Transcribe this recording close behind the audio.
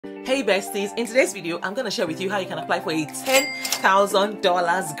Hey besties, in today's video I'm going to share with you how you can apply for a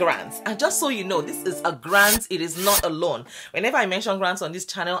 $10,000 grant. And just so you know, this is a grant, it is not a loan. Whenever I mention grants on this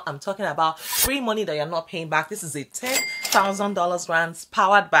channel, I'm talking about free money that you're not paying back. This is a $10,000 grant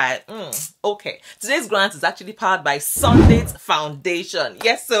powered by today's grant is actually powered by Sundit Foundation.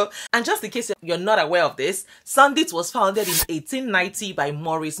 Yes, and just in case you're not aware of this, Sundit was founded in 1890 by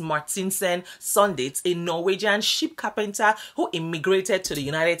Maurice Martinsen Sundit, a Norwegian ship carpenter who immigrated to the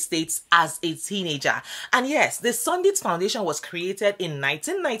United States as a teenager. And yes, the Sundit Foundation was created in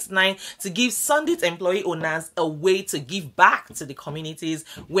 1999 to give Sundit employee owners a way to give back to the communities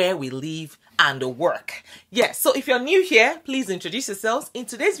where we live and work. Yes, so if you're new here, please introduce yourselves. In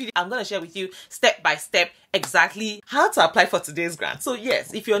today's video, I'm going to share with you step by step exactly how to apply for today's grant. So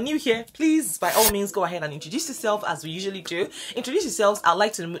yes, if you're new here, please by all means go ahead and introduce yourself as we usually do. Introduce yourselves. I'd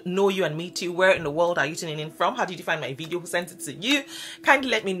like to know you and meet you. Where in the world are you tuning in from? How did you find my video? Who sent it to you?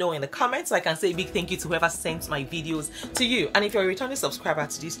 Kindly let me know in the comments so I can say a big thank you to whoever sent my videos to you. And if you're a returning subscriber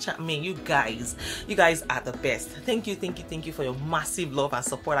to this channel, man, you guys are the best. Thank you for your massive love and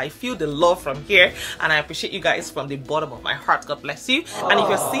support. I feel the love from here and I appreciate you guys from the bottom of my heart. God bless you. And if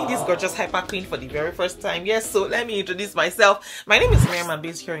you're seeing this gorgeous hyper queen for the very first time, yes, so let me introduce myself. My name is Miriam. I'm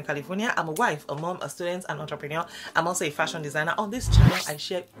based here in California. I'm a wife, a mom, a student, an entrepreneur. I'm also a fashion designer. On this channel, I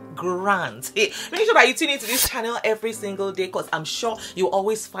share grants. Hey, make sure that you tune into this channel every single day because I'm sure you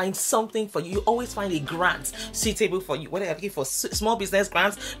always find something for you. You always find a grant suitable for you, whether you're looking for small business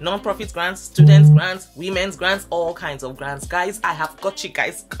grants, non-profit grants, students grants, women's grants, all kinds of grants. Guys, I have got you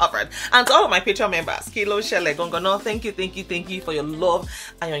guys covered. And to all of my Patreon members, Kilo, Shele, Gongono, thank you for your love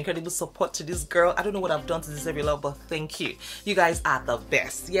and your incredible support to this girl. I don't know what I've done to deserve your love, but thank you. You guys are the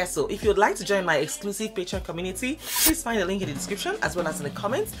best. Yes, so if you'd like to join my exclusive Patreon community, please find the link in the description as well as in the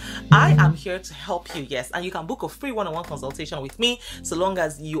comments. I am here to help you, yes, and you can book a free one-on-one consultation with me so long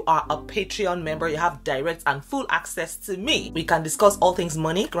as you are a Patreon member. You have direct and full access to me. We can discuss all things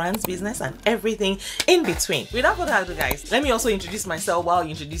money, grants, business, and everything in between. Without further ado, guys, let me also introduce myself while you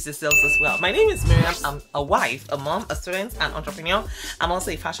introduce yourselves as well. My name is Miriam. I'm a wife, a mom, a student, an entrepreneur. I'm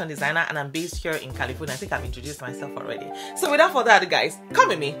also a fashion designer and I'm based here in California. I think I've introduced myself already. So without further ado, guys, come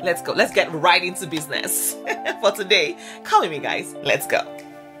with me. Let's go. Let's get right into business for today. Come with me, guys. Let's go.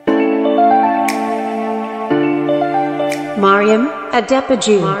 Mariam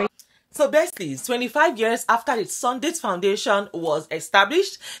Adepaju. So besties, 25 years after the Sundit Foundation was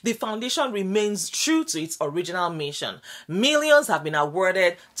established, the foundation remains true to its original mission. Millions have been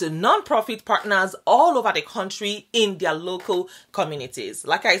awarded to non-profit partners all over the country in their local communities.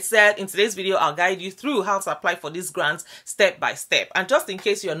 Like I said, in today's video, I'll guide you through how to apply for these grants step by step. And just in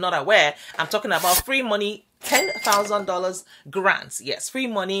case you're not aware, I'm talking about free money $10,000 grants. Yes, free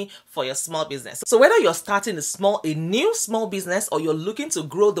money for your small business. So whether you're starting a new small business or you're looking to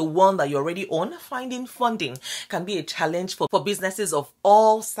grow the one that you already own, finding funding can be a challenge for businesses of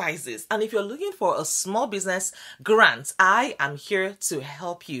all sizes. And if you're looking for a small business grant, I am here to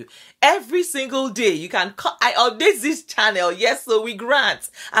help you. Every single day you can I update this channel. Yes, so we grant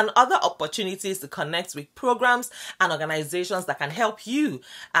and other opportunities to connect with programs and organizations that can help you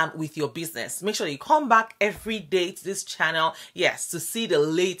with your business. Make sure you come back every day to this channel, yes, to see the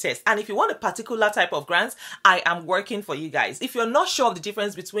latest. And if you want a particular type of grant, I am working for you guys. If you're not sure of the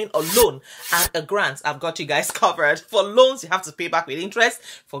difference between a loan and a grant, I've got you guys covered. For loans, you have to pay back with interest.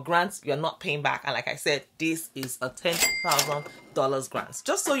 For grants, you're not paying back. And like I said, this is a $10,000 grants.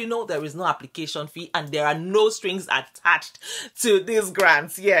 Just so you know, there is no application fee and there are no strings attached to these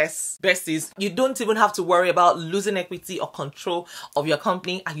grants. Yes, besties, you don't even have to worry about losing equity or control of your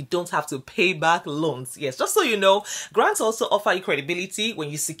company and you don't have to pay back loans. Yes, just so you know, grants also offer you credibility. When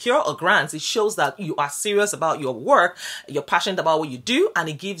you secure a grant, it shows that you are serious about your work, you're passionate about what you do, and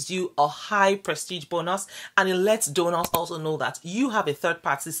it gives you a high prestige bonus, and it lets donors also know that you have a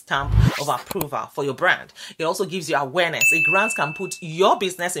third-party stamp of approval for your brand. It also gives you awareness. A grant can put your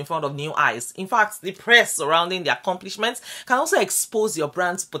business in front of new eyes. In fact, the press surrounding the accomplishments can also expose your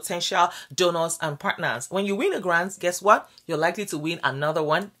brand's potential donors and partners. When you win a grant, guess what? You're likely to win another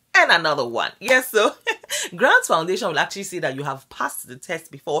one and another one. Yes, so Grants Foundation will actually see that you have passed the test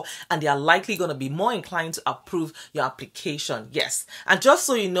before and they are likely going to be more inclined to approve your application. Yes, and just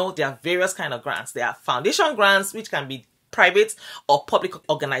so you know, there are various kinds of grants. There are foundation grants, which can be private or public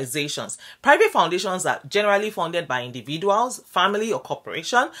organizations. Private foundations are generally funded by individuals, family, or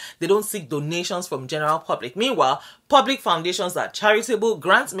corporation. They don't seek donations from general public. Meanwhile, public foundations are charitable,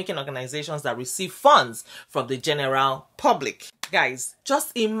 grant-making organizations that receive funds from the general public. Guys,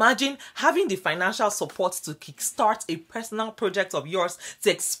 just imagine having the financial support to kickstart a personal project of yours to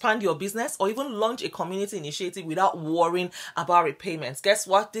expand your business or even launch a community initiative without worrying about repayments. Guess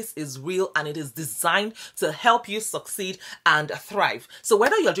what? This is real and it is designed to help you succeed and thrive. So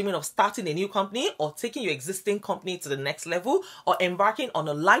whether you're dreaming of starting a new company or taking your existing company to the next level or embarking on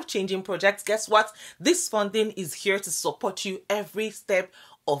a life-changing project, guess what? This funding is here to support you every step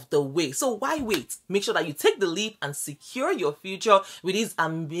of the way. So why wait? Make sure that you take the leap and secure your future with this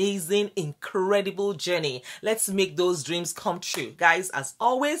amazing, incredible journey. Let's make those dreams come true. Guys, as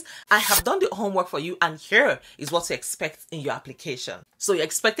always, I have done the homework for you and here is what to expect in your application. So you're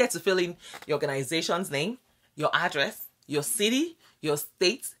expected to fill in your organization's name, your address, your city, your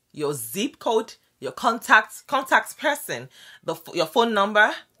state, your zip code, your contact person, your phone number,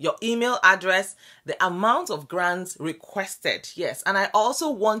 your email address, the amount of grants requested. Yes, and I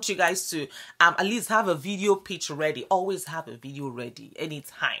also want you guys to at least have a video pitch ready. Always have a video ready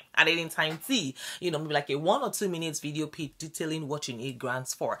anytime. At any time, maybe like a 1 or 2 minutes video pitch detailing what you need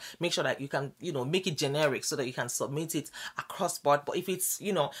grants for. Make sure that you can, make it generic so that you can submit it across board. But if it's,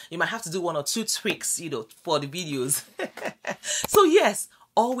 you might have to do 1 or 2 tweaks, for the videos. So yes,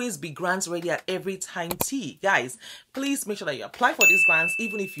 always be grants ready at every time T. Guys, please make sure that you apply for these grants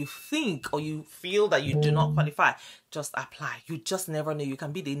even if you think or you feel that you do not qualify. Just apply. You just never know. You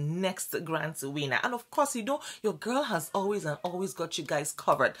can be the next grant winner. And of course, your girl has always got you guys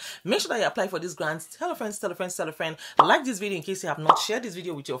covered. Make sure that you apply for these grants. Tell a friend, tell a friend, tell a friend. Like this video in case you have not. Shared this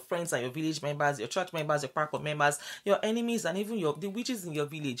video with your friends and your village members, your church members, your park members, your enemies, and even the witches in your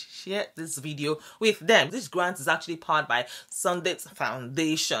village. Share this video with them. This grant is actually powered by Sunday's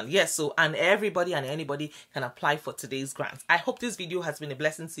Foundation. Yes, so and everybody and anybody can apply for today's grant. I hope this video has been a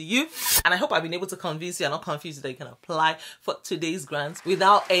blessing to you, and I hope I've been able to convince you and not confuse you that you can apply for today's grants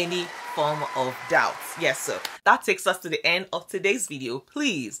without any form of doubt. Yes, so that takes us to the end of today's video.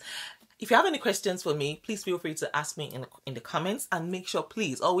 Please, if you have any questions for me, please feel free to ask me in the comments, and make sure,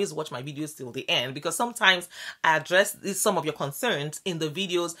 please, always watch my videos till the end, because sometimes I address some of your concerns in the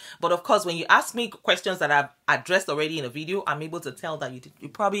videos. But of course, when you ask me questions that I've addressed already in a video, I'm able to tell that you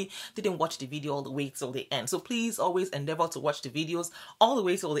probably didn't watch the video all the way till the end. So please always endeavor to watch the videos all the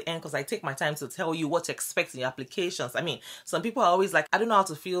way till the end, because I take my time to tell you what to expect in your applications. I mean, some people are always like, I don't know how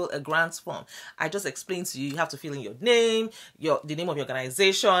to fill a grants form. I just explained to you, you have to fill in your name, the name of your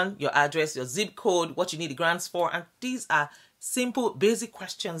organization, your address, your zip code, what you need the grants for, and these are simple, basic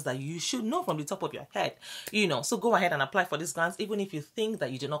questions that you should know from the top of your head, so go ahead and apply for these grants, even if you think that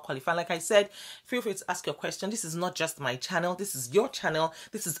you do not qualify. Like I said, feel free to ask your question. This is not just my channel, this is your channel,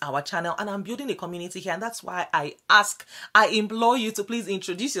 this is our channel, and I'm building a community here, and that's why I implore you to please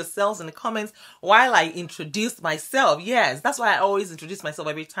introduce yourselves in the comments while I introduce myself. Yes, that's why I always introduce myself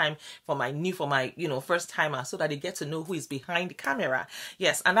every time for my first timer, so that they get to know who is behind the camera.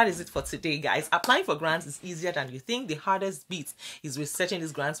 Yes, and that is it for today, guys. Applying for grants is easier than you think. The hardest bit is researching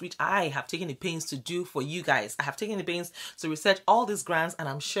these grants, which I have taken the pains to do for you guys. I have taken the pains to research all these grants, and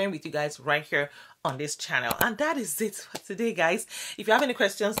I'm sharing with you guys right here on this channel. And that is it for today, guys. If you have any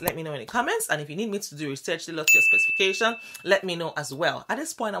questions, let me know in the comments, and if you need me to do research tailored to your specification, let me know as well. At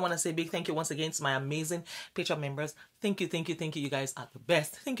this point, I want to say a big thank you once again to my amazing Patreon members. Thank you. You guys are the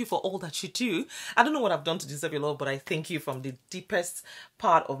best. Thank you for all that you do. I don't know what I've done to deserve your love, but I thank you from the deepest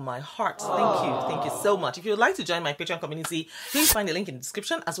part of my heart. Thank you so much. If you would like to join my Patreon community, please find the link in the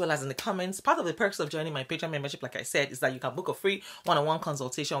description as well as in the comments. Part of the perks of joining my Patreon membership, like I said, is that you can book a free one-on-one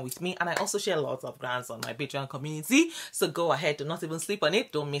consultation with me, and I also share lots of grants on my Patreon community. So go ahead, do not even sleep on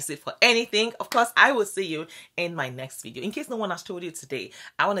it. Don't miss it for anything. Of course, I will see you in my next video. In case no one has told you today,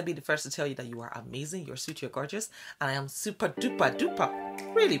 I want to be the first to tell you that you are amazing, you're sweet, you're gorgeous, and I am super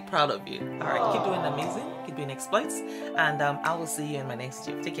duper really proud of you. All right, keep doing amazing, keep doing exploits, and I will see you in my next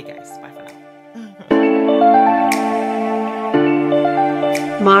video. Take care, guys. Bye for now.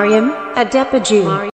 Mariam Adepoju.